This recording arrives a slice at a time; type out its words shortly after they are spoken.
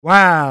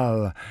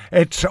Well,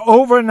 it's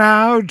over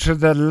now to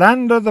the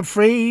land of the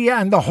free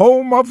and the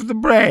home of the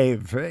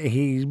brave.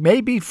 He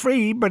may be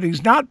free, but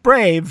he's not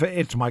brave.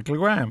 It's Michael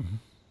Graham.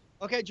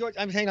 Okay, George,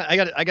 hang on.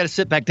 I got to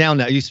sit back down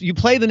now. You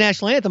play the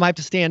national anthem. I have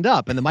to stand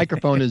up, and the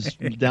microphone is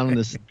down on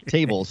this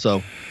table.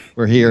 So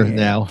we're here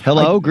now.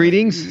 Hello,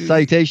 greetings,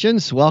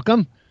 salutations,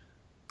 welcome.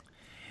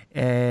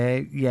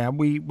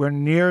 We're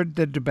near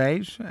the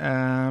debate.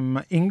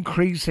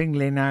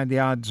 Increasingly now the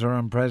odds are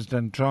on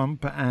President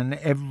Trump and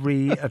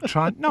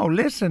no,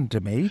 listen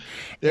to me.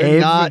 They're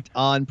not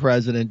on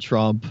President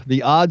Trump.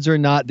 The odds are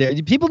not there.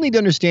 People need to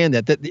understand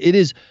that it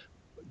is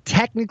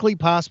technically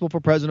possible for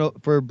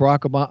Barack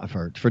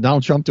Obama, for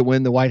Donald Trump to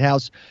win the White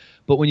House.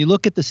 But when you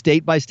look at the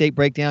state-by-state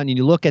breakdown and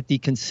you look at the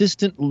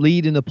consistent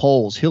lead in the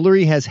polls,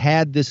 Hillary has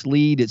had this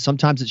lead.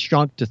 Sometimes it's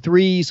shrunk to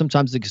 3,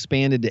 sometimes it's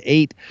expanded to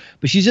 8.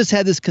 But she's just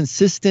had this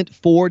consistent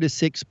 4 to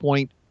 6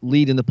 point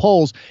lead in the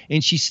polls,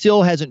 and she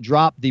still hasn't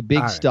dropped the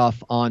big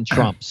stuff on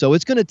Trump. So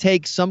it's going to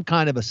take some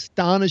kind of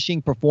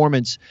astonishing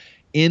performance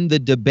in the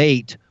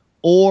debate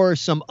or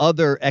some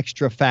other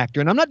extra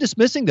factor. And I'm not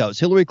dismissing those.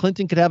 Hillary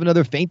Clinton could have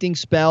another fainting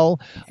spell.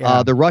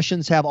 Yeah. The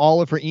Russians have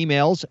all of her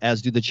emails,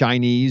 as do the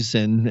Chinese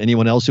and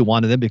anyone else who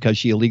wanted them because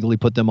she illegally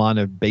put them on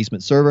a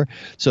basement server.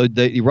 So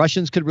the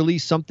Russians could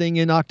release something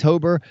in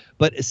October.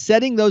 But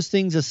setting those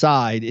things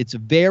aside, it's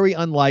very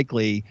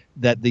unlikely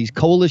that these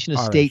coalition of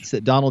states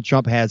that Donald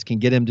Trump has can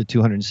get him to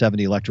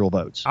 270 electoral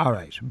votes. All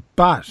right.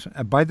 But,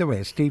 by the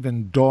way,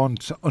 Stephen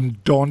Daunt's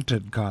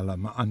Undaunted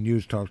column on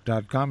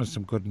newstalk.com has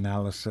some good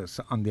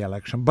analysis on the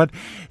election. But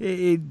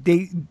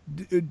the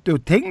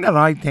thing that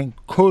I think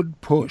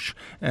could push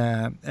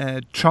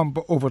Trump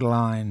over the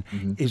line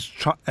is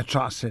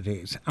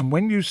atrocities. And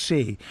when you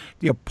see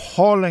the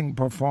appalling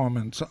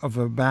performance of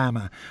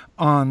Obama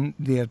on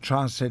the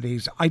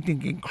atrocities, I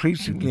think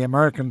increasingly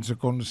Americans are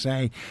going to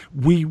say,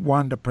 we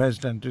want a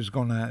president who's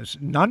going to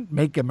not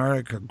make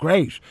America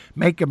great,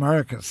 make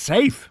America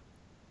safe.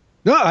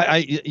 No,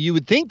 you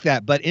would think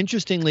that. But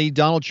interestingly,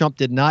 Donald Trump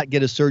did not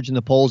get a surge in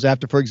the polls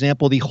after, for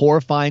example, the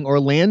horrifying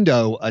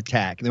Orlando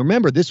attack. Now,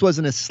 remember, this was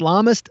an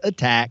Islamist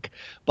attack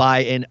by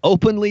an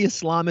openly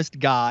Islamist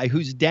guy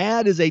whose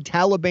dad is a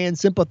Taliban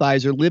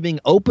sympathizer living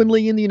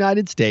openly in the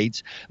United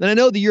States. And I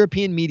know the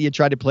European media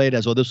tried to play it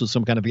as, well, this was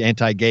some kind of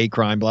anti-gay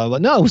crime, blah, blah,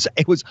 blah. No,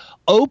 it was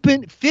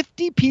open.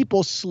 50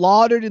 people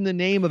slaughtered in the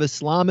name of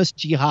Islamist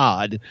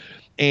jihad.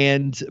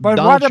 But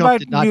Donald Trump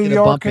did not get a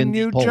bump in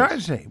the polls. New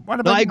Jersey?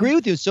 I agree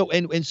with you. So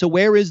so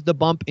where is the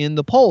bump in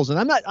the polls? And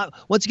I'm not.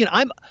 Once again,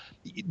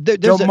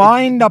 Don't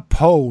mind the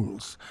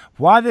polls.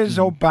 What is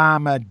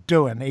Obama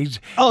doing?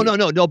 No.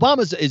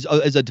 Obama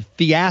is a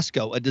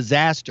fiasco, a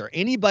disaster.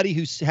 Anybody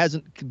who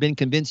hasn't been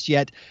convinced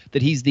yet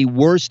that he's the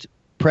worst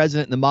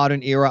president in the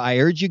modern era, I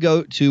urge you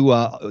go to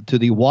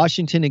the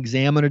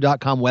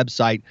WashingtonExaminer.com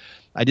website.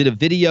 I did a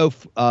video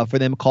for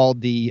them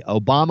called The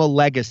Obama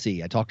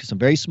Legacy. I talked to some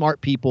very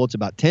smart people. It's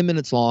about 10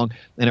 minutes long,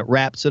 and it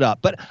wraps it up.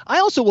 But I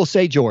also will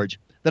say, George,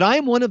 that I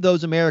am one of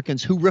those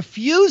Americans who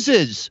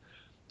refuses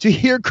to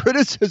hear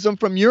criticism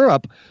from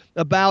Europe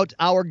about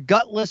our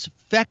gutless,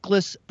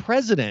 feckless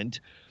president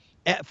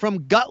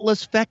from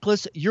gutless,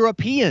 feckless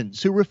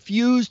Europeans who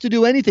refuse to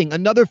do anything.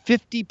 Another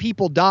 50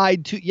 people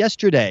died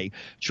yesterday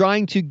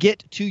trying to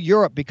get to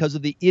Europe because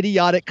of the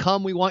idiotic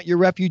 "come, we want your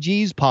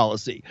refugees"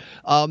 policy.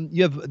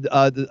 You have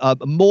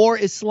more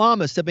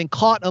Islamists have been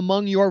caught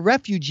among your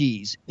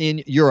refugees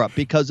in Europe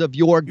because of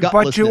your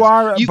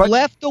gutlessness. You've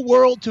left the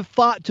world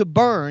to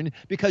burn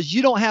because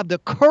you don't have the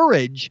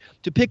courage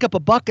to pick up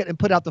a bucket and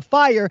put out the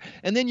fire,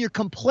 and then you're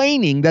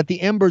complaining that the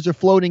embers are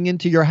floating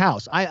into your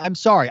house. I'm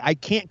sorry. I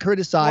can't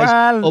criticize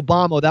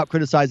Obama without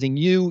criticizing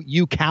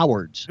you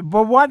cowards.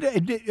 But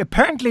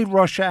apparently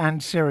Russia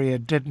and Syria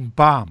didn't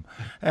bomb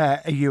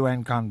a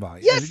UN convoy.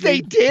 Yes,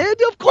 they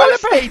did. Of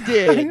course they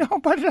did. I know,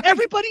 but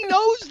everybody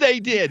knows they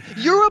did.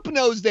 Europe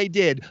knows they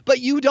did. But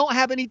you don't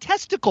have any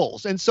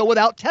testicles. And so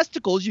without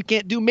testicles, you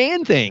can't do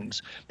man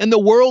things. And the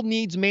world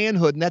needs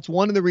manhood. And that's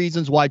one of the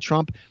reasons why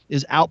Trump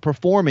is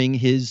outperforming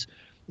his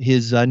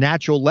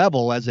natural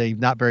level as a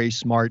not very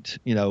smart,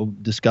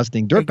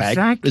 disgusting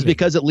dirtbag, is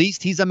because at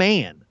least he's a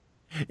man.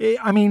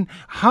 I mean,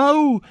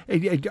 I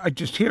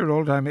just hear it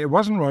all the time. It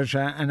wasn't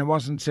Russia and it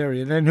wasn't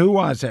Syria. Then who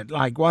was it?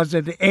 Was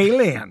it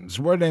aliens?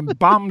 Were they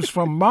bombs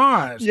from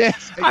Mars?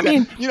 Yes. Exactly. I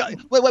mean,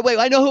 wait.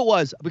 I know who it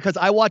was because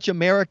I watch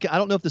America. I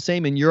don't know if the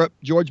same in Europe,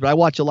 George, but I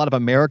watch a lot of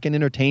American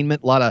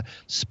entertainment, a lot of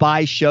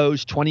spy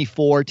shows,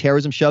 24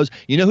 terrorism shows.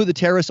 You know who the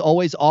terrorists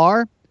always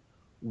are?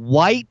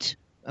 White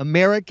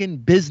American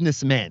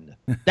businessmen.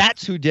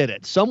 That's who did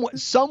it.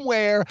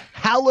 Somewhere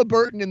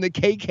Halliburton and the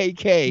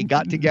KKK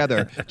got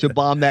together to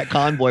bomb that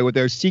convoy with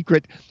their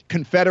secret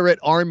Confederate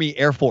Army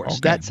Air Force. Okay.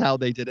 That's how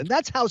they did it. And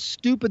that's how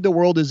stupid the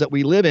world is that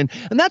we live in.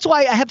 And that's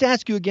why I have to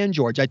ask you again,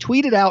 George. I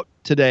tweeted out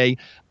today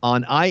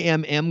on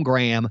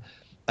IMM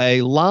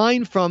a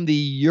line from the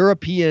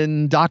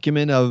European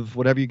document of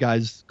whatever you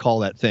guys call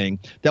that thing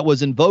that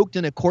was invoked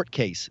in a court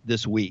case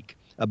this week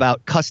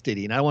about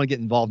custody. And I don't want to get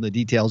involved in the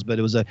details, but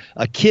it was a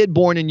kid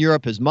born in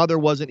Europe. His mother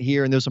wasn't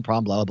here, and there's some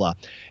problem, blah, blah,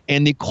 blah.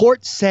 And the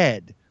court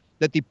said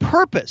that the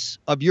purpose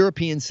of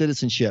European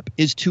citizenship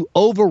is to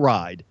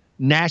override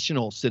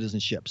national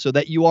citizenship so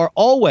that you are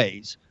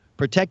always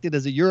protected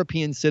as a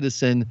European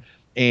citizen.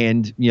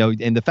 And,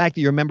 and the fact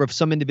that you're a member of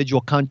some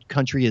individual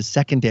country is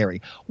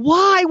secondary.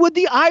 Why would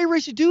the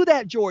Irish do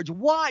that, George?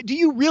 Why? Do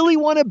you really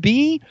want to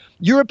be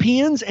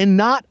Europeans and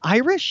not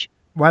Irish?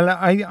 Well,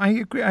 I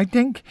agree. I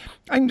think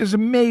there's a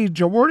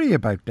major worry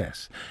about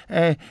this.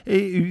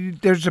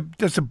 There's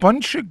a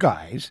bunch of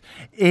guys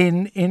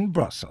in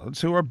Brussels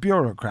who are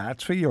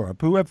bureaucrats for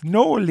Europe who have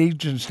no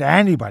allegiance to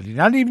anybody,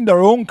 not even their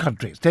own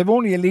countries. They've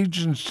only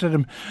allegiance to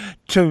them,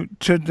 to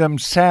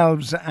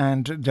themselves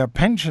and their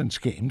pension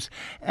schemes,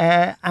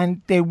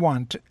 and they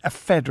want a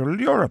federal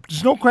Europe.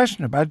 There's no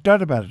question about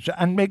it.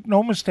 And make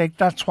no mistake,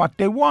 that's what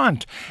they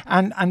want.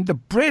 And the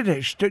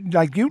British,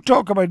 like you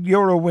talk about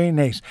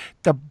Euroweenies,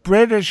 the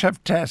British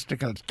have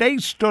testicles. They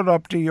stood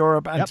up to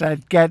Europe and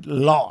said, get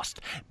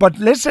lost. But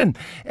listen,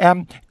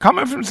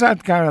 coming from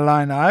South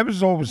Carolina, I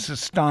was always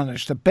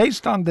astonished that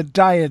based on the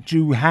diet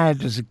you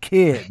had as a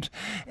kid,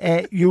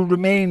 you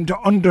remained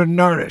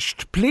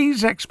undernourished.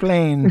 Please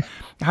explain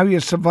how you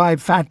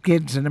survive fat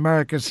kids in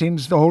America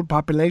since the whole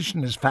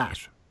population is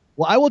fat.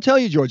 Well, I will tell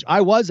you, George,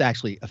 I was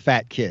actually a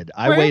fat kid.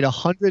 I weighed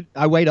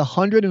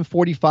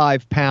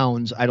 145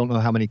 pounds. I don't know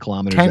how many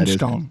kilometers 10 that is.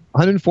 stone.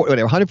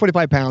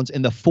 145 pounds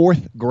in the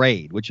 4th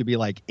grade, which would be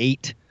like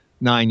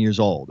 9 years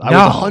old. I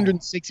was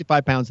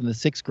 165 pounds in the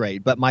 6th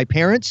grade. But my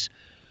parents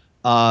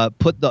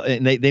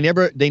they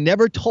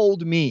never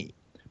told me,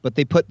 but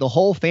they put the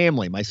whole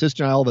family, my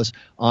sister and all of us,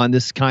 on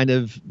this kind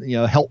of,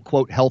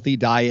 healthy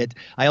diet.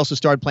 I also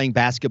started playing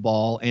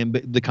basketball,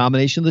 and the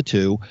combination of the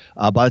two,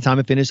 by the time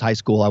I finished high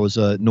school, I was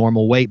a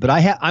normal weight. But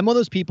I'm one of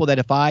those people that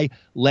if I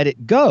let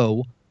it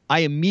go,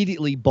 I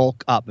immediately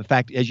bulk up. In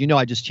fact, as you know,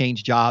 I just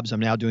changed jobs. I'm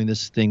now doing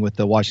this thing with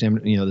the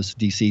Washington, this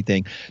DC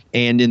thing.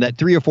 And in that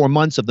 3 or 4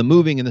 months of the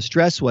moving and the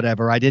stress,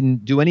 whatever, I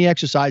didn't do any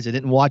exercise. I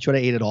didn't watch what I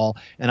ate at all.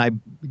 And I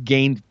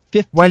gained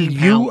 15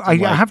 pounds I in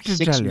have to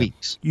 6 tell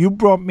weeks. You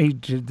brought me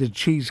to the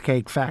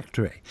Cheesecake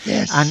Factory.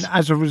 Yes. And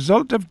as a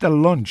result of the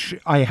lunch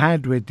I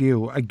had with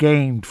you, I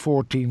gained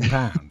 14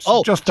 pounds.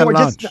 Just George, a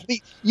lunch.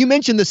 You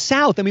mentioned the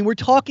South. I mean, we're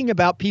talking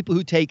about people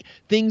who take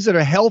things that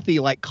are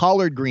healthy like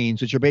collard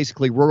greens, which are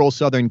basically rural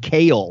Southern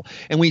kale,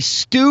 and we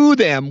stew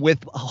them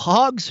with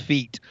hog's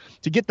feet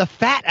to get the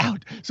fat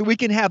out so we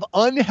can have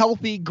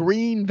unhealthy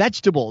green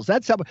vegetables.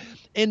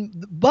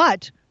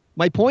 But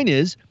my point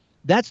is,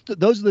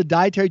 those are the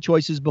dietary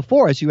choices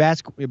before us. You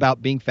ask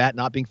about being fat,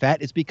 not being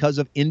fat. It's because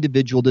of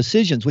individual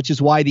decisions, which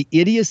is why the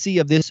idiocy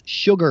of this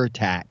sugar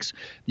tax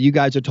that you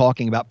guys are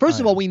talking about. First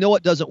of all, we know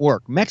it doesn't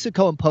work.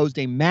 Mexico imposed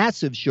a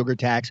massive sugar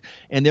tax,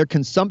 and their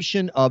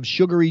consumption of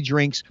sugary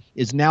drinks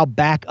is now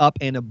back up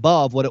and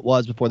above what it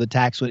was before the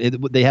tax.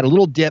 They had a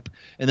little dip,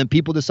 and then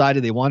people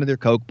decided they wanted their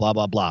Coke, blah,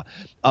 blah, blah.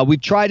 We've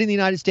tried in the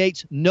United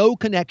States, no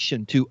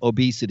connection to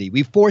obesity.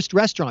 We've forced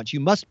restaurants.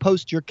 You must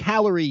post your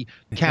calorie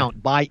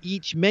count by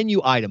each menu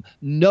item.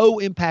 No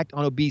impact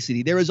on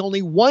obesity. There is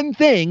only one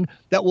thing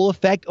that will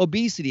affect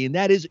obesity, and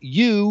that is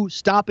you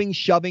stopping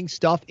shoving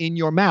stuff in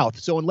your mouth.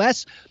 So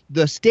unless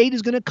the state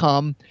is going to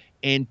come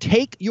and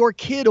take your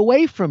kid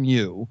away from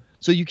you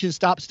so you can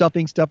stop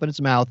stuffing stuff in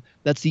its mouth,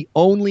 that's the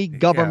only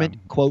government,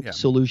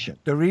 solution.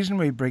 The reason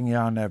we bring you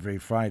on every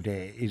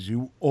Friday is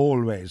you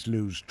always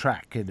lose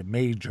track in a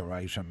major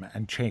item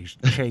and chase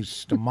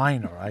the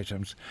minor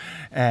items.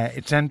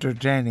 It's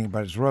entertaining,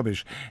 but it's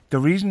rubbish. The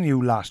reason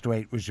you lost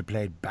weight was you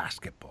played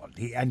basketball.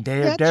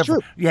 That's true.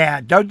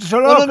 Yeah. No.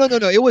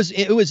 It was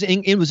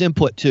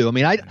input too. I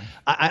mean,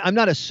 I'm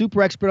not a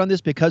super expert on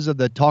this because of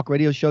the talk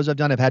radio shows I've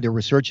done. I've had to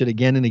research it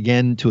again and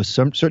again to a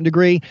certain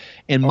degree.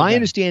 And my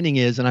understanding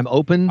is, and I'm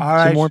open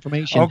to more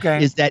information,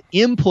 is that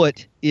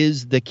input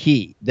is the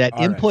key. That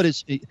input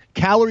is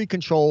calorie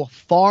control,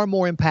 far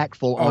more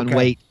impactful on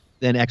weight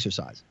than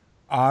exercise.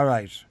 All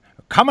right.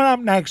 Coming up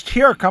next,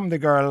 here come the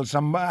girls,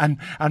 and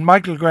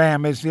Michael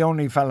Graham is the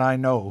only fella I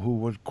know who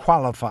would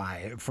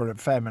qualify for a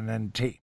feminine tea.